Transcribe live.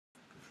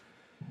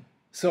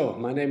So,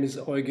 my name is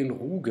Eugen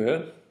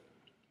Ruge.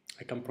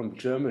 I come from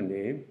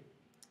Germany,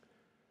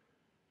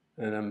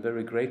 and I'm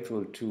very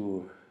grateful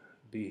to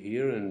be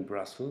here in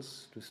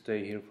Brussels, to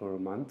stay here for a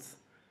month.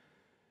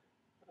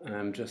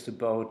 I'm just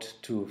about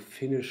to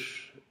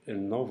finish a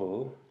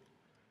novel,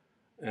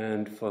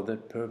 and for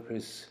that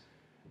purpose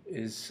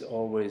it's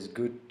always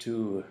good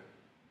to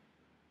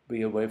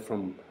be away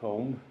from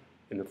home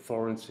in a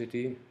foreign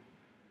city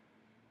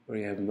where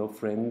you have no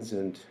friends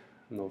and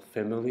no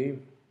family,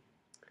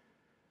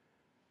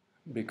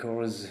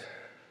 because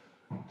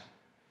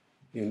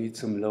you need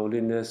some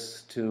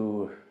loneliness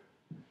to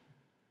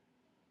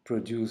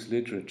produce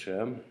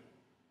literature.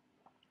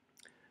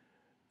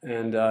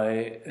 And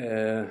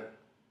I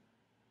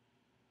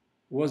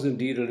was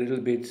indeed a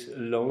little bit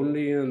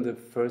lonely in the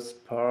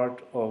first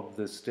part of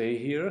the stay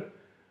here,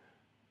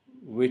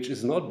 which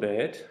is not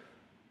bad.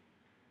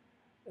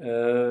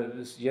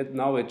 Yet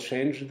now it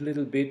changed a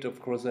little bit.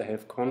 Of course, I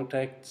have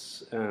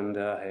contacts and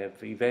I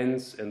have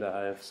events and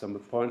I have some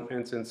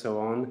appointments and so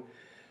on.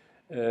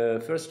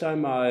 First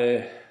time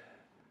I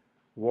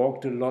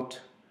walked a lot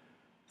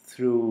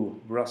through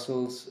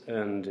Brussels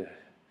and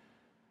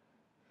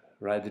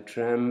ride the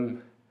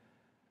tram,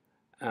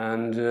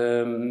 and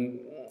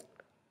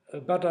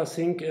but I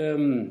think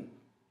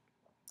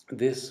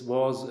this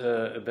was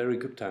a very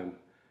good time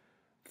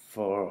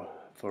for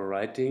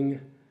writing.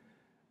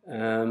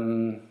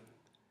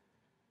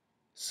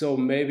 So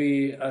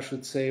maybe I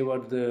should say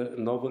what the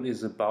novel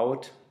is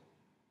about.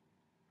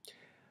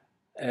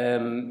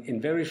 In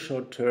very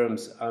short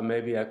terms,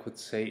 maybe I could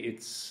say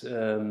it's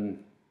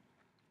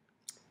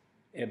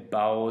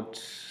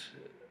about,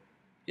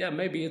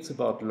 maybe it's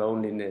about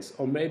loneliness,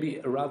 or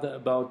maybe rather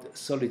about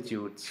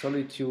solitude.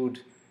 Solitude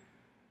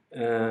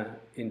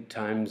in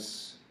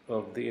times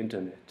of the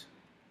internet.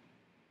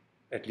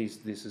 At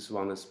least this is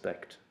one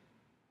aspect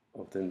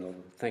of the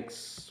novel.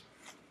 Thanks.